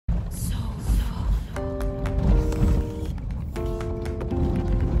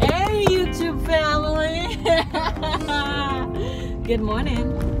Good morning.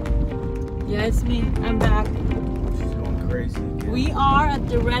 Yeah, it's me. I'm back. She's going crazy again. We are at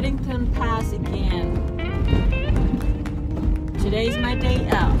the Redington Pass again. Today's my day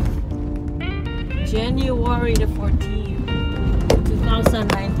off. January the 14th,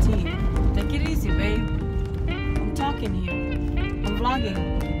 2019. Take it easy, babe. I'm talking here. I'm vlogging.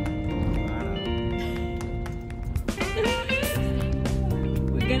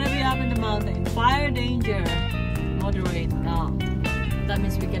 We're gonna be up in the mountain. Fire danger. Moderate. No. That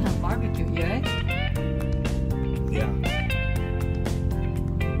means we can have barbecue, right? Yeah.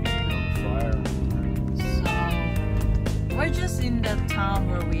 Fire. So we're just in the town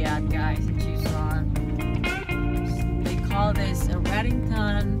where we at, guys, in Tucson. They call this a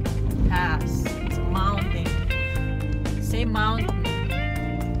Redington Pass. It's a mountain. Say mountain.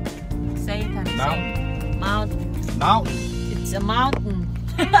 Say it, honey. Mountain. Mountain. Mountain. It's a mountain.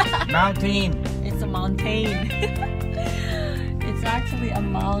 Mountain. It's a mountain. It's actually a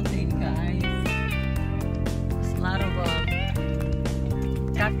mountain, guys. There's a lot of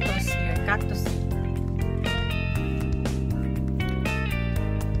cactus here. Cactusy.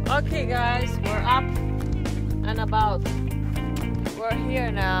 Okay, guys, we're up and about. We're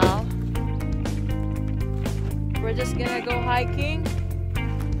here now. We're just gonna go hiking.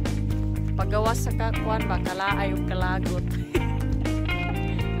 Pagawas sa kakwan ba kalaay yung kalagot.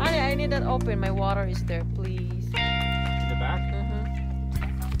 Honey, I need that open. My water is there, please. In the back?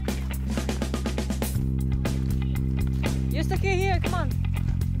 Use the key here, come on.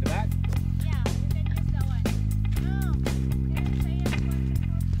 In the back? Yeah, we can use that one.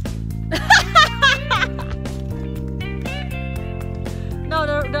 No,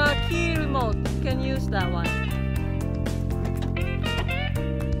 the key remote. You can use that one.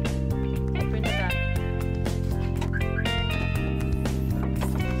 Open the back.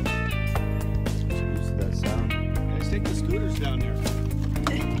 Used to that sound. Let's take the scooters down there.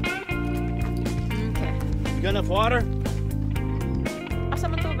 Okay. You got enough water? Asa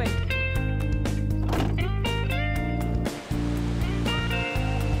man tubig?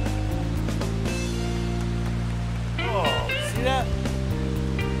 Oh, see that?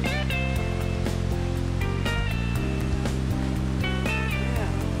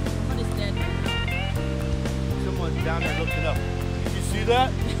 Somebody's dead. Someone's down there looking up. Did you see that?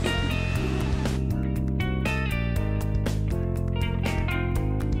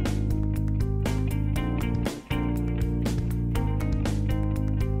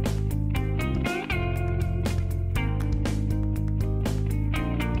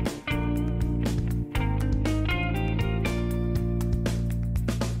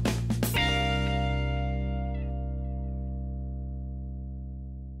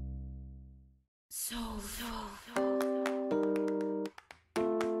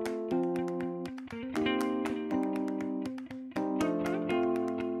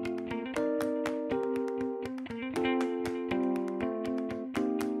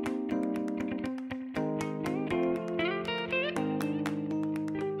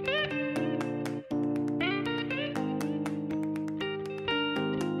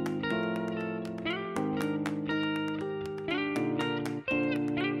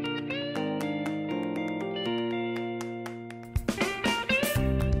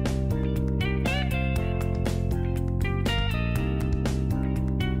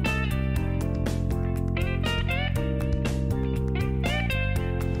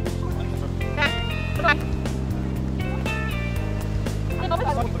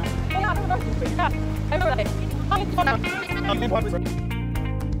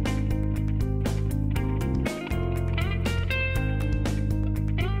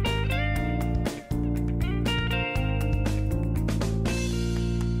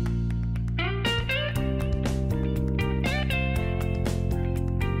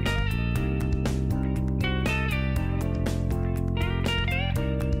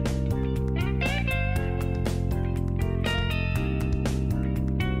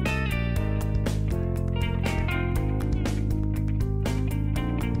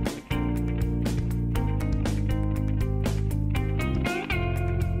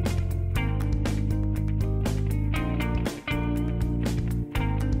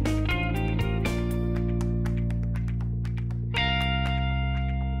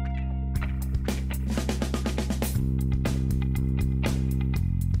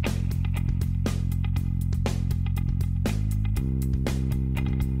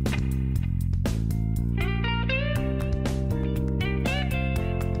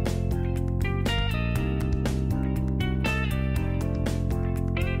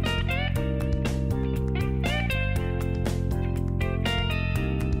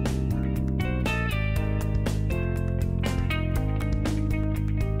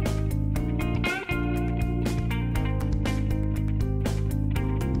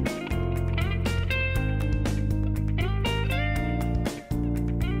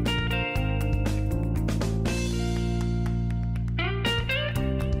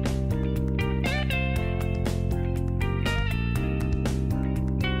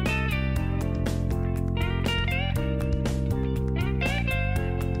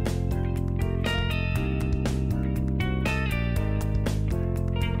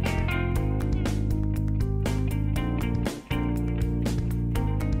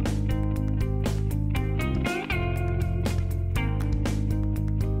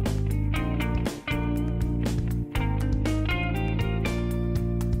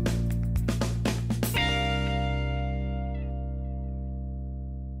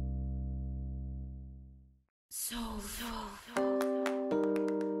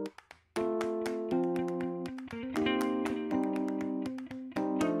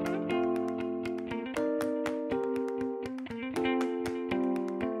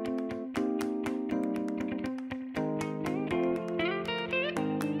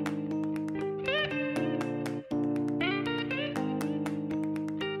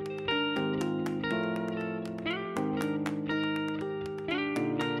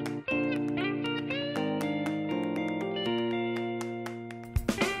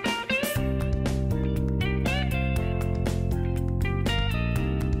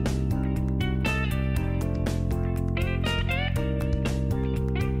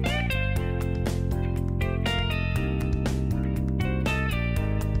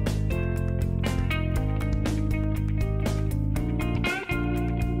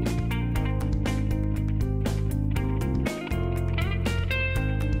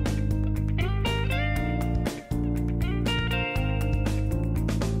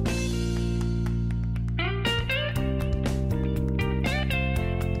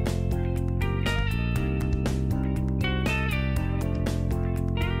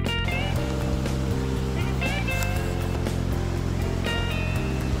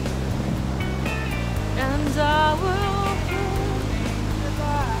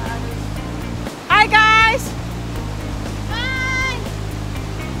 Hi guys! Bye!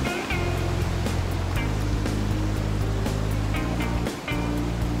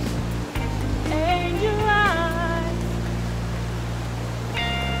 Angel eyes,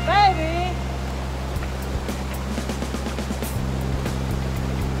 baby.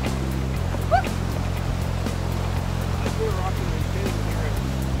 We were rocking these kids and hear it.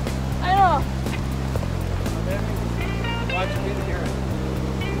 I know. Watch your kid hear it.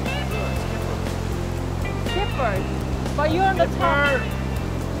 Skipper. But you're on the top.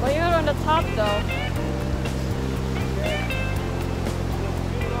 But you're on the top though.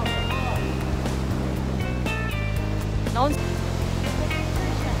 No one's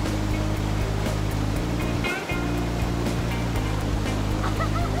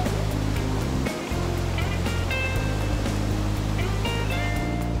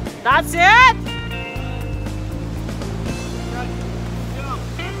That's it?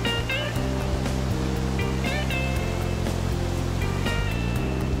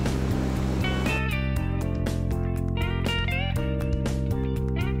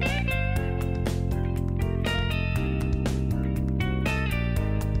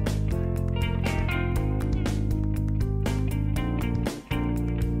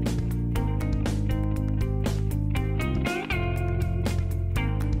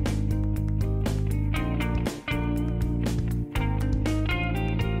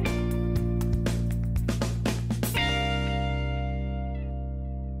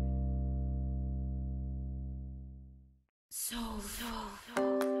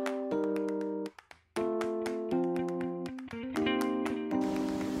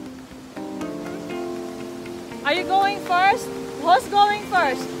 Are you going first? Who's going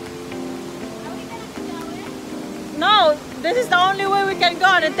first? Are we gonna go in? No, this is the only way we can go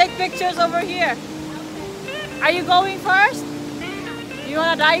and take pictures over here. Okay. Are you going first? You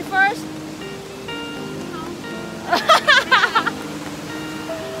wanna dive first?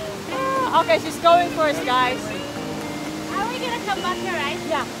 Okay, she's going first, guys. Are we gonna come back here, right?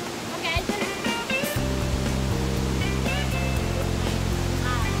 Yeah. Okay, I just...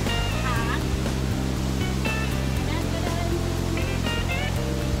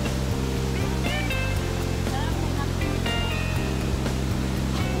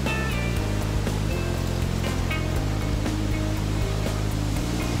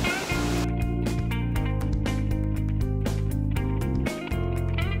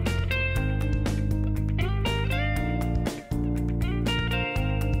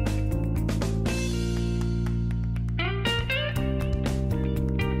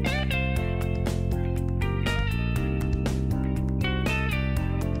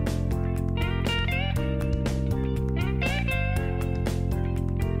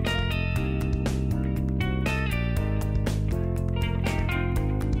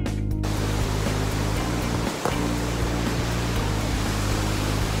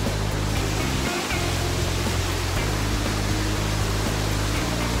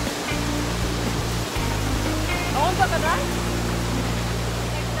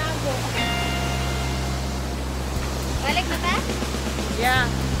 Balik na ba? Yeah.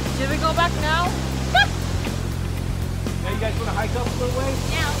 Should we go back now? Now you guys want to hike up a little way?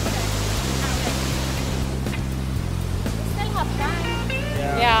 Yeah, I'll put it. We still have time.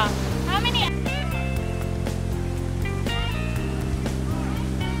 Yeah. How many?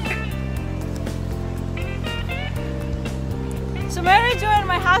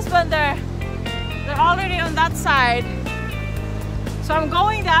 my husband there. They're already on that side. So I'm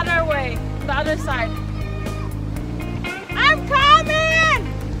going the other way, the other side. I'm coming!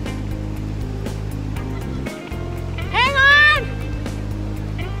 Hang on!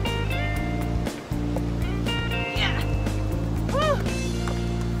 Yeah. Woo.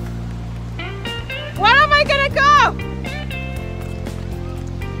 Where am I gonna go?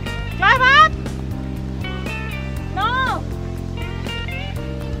 Climb up? No.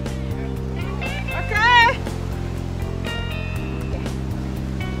 Okay.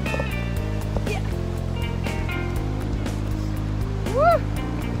 Yeah. Woo.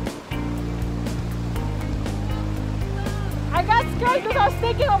 I got scared because I was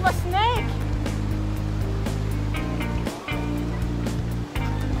thinking of a snake.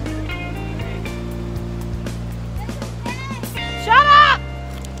 Shut up!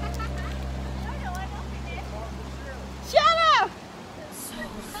 Shut up!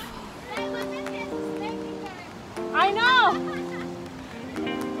 I know!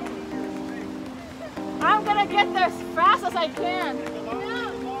 I'm gonna get there as fast as I can.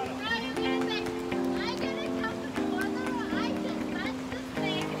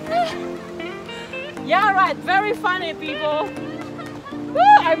 Yeah, right. Very funny, people. Woo!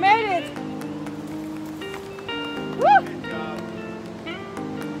 I made it. Woo!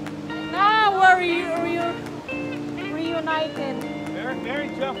 Now we're reunited. Mary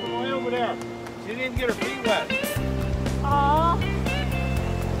jumped from way over there. She didn't get her feet wet. Aww.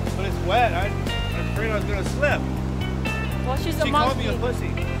 But it's wet. I'm afraid I was going to slip. Well, she's a She monkey. called me a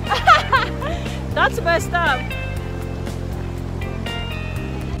pussy. That's messed up.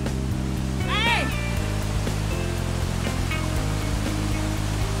 Hey!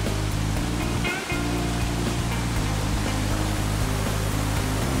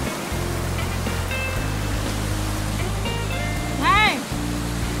 Hey!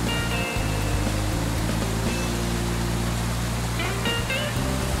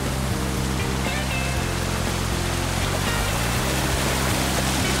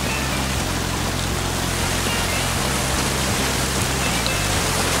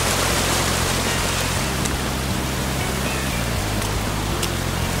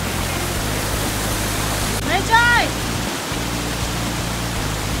 Enjoy!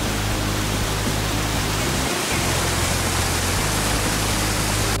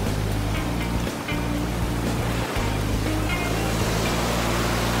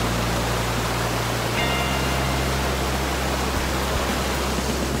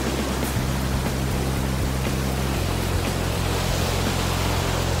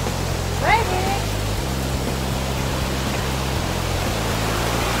 Ready?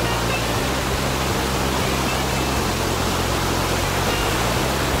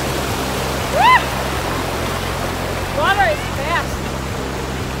 Water is fast.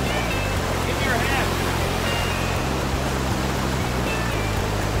 Give me your hand.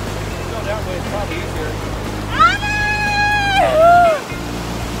 Go that way. It's probably easier.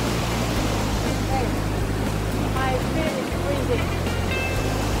 Hey, my feet is freezing.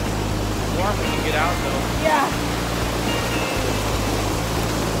 Warm when you get out, though. Yeah.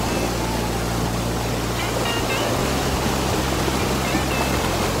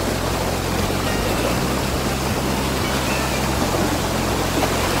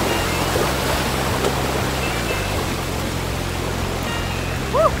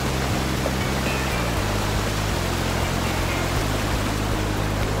 Woo!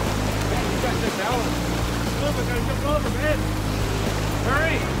 Man, you got this out. Move, I gotta jump over, man.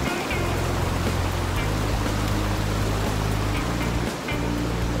 Hurry.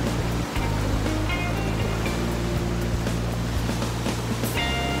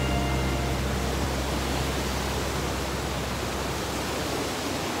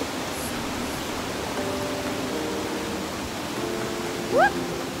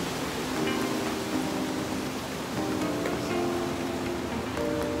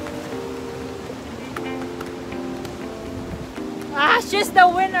 Ah, she's the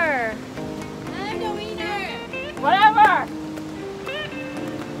winner. I'm the winner. Whatever.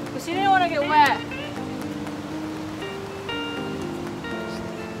 Because she didn't want to get wet.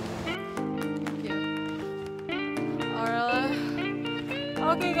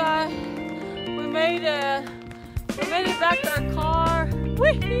 Okay, guys, we made it. We made it back to our car.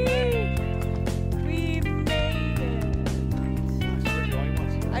 Whee! We made it.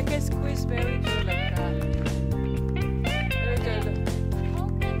 I can squeeze very good like that. Very good.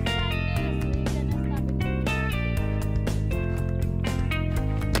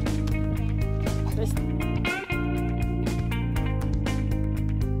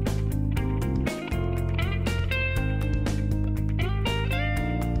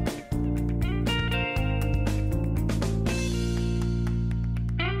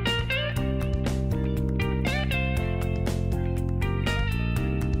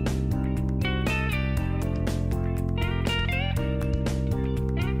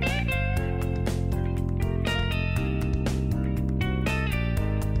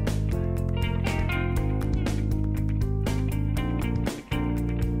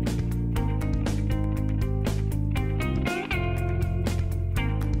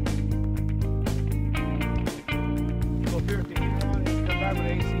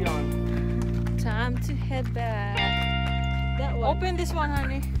 Open this one,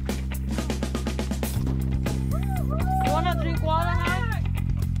 honey. You wanna drink water, honey?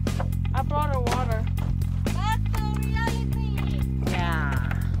 I brought her water. That's the reality. Yeah.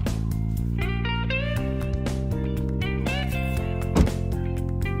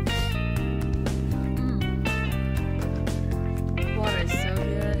 Water is so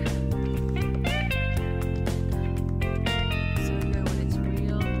good. So good when it's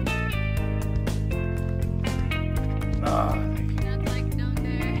real. Ah, Not like down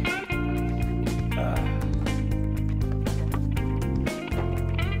there.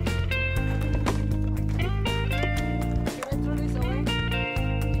 Should I throw this away?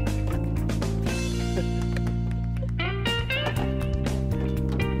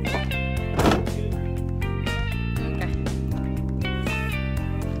 Okay.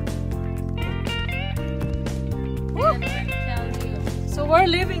 Woo! So we're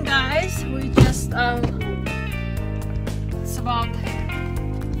leaving, guys. We just it's about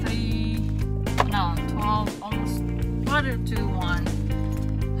 12, almost quarter to 1.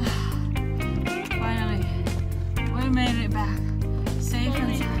 Finally, we made it back safe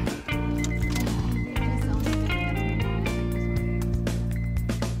and sound.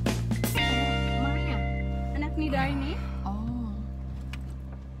 Maria. Anak ni Darnie. Oh.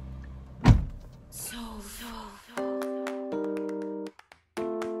 So